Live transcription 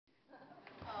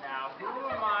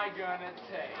gonna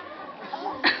take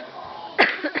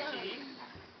Keith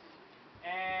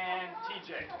and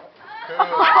TJ.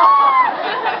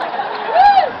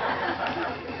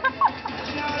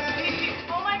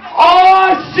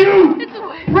 Oh, shoot!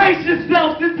 Brace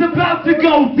yourselves, it's about to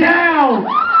go down!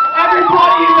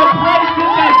 Everybody in the place in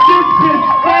that distance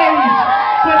stage,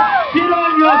 but get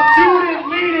on your student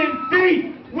leading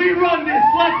feet! We run this,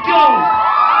 let's go!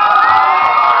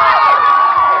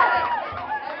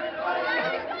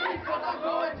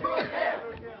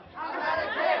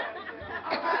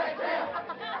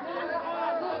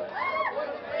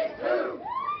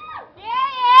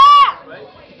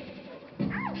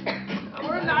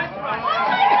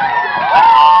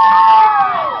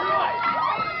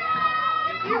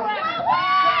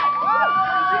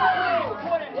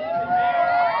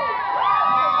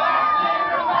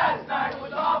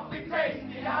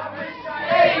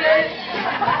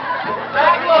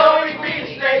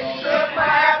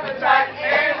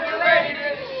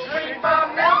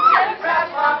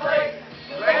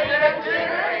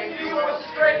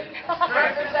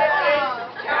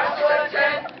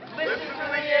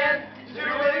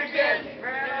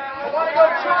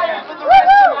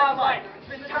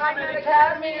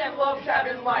 And love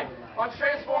cabin life. On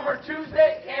Transformer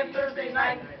Tuesday and Thursday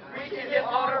night, we can get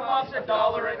Alder Mops $1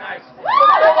 a night.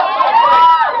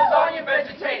 Lasagna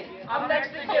vegetarian. I'm next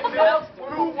to get milk.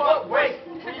 Who, what, wait.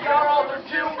 We got Alder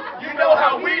too. You know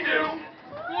how we do.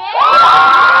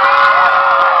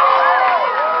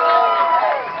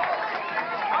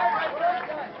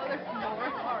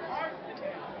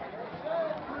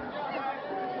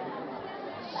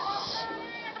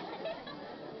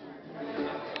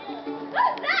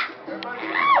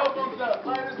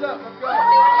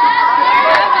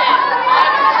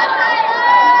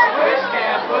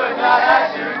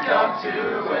 To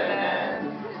an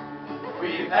end.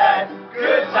 We've had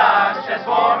good times,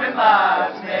 transforming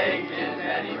lives, making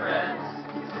many friends.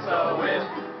 So if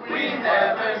we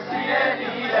never see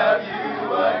any of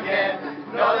you again,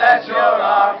 know that you're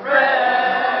our friend.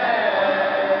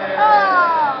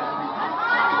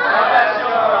 Know that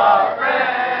you're our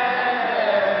friend.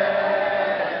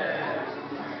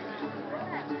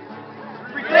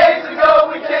 3 days ago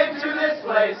we came to this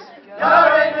place.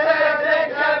 Y'all ain't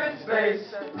had cabin space.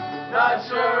 Not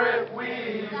sure if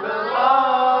we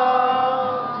belong.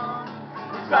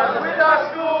 Started with our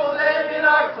school and in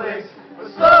our place, but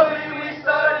slowly we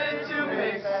started to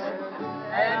mix,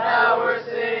 and now we're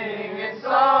singing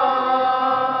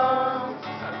songs.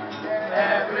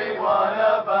 Every one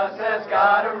of us has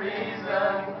got a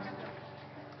reason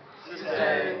to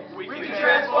say we can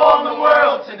transform the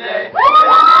world today.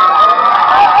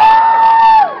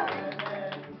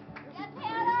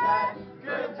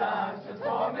 Good times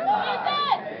transforming lives.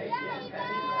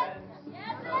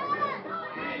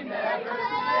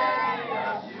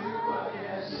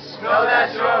 Know that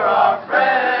you're our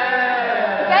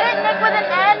friend. Get it, Nick, with an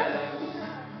N?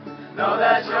 Know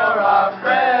that you're our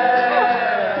friend.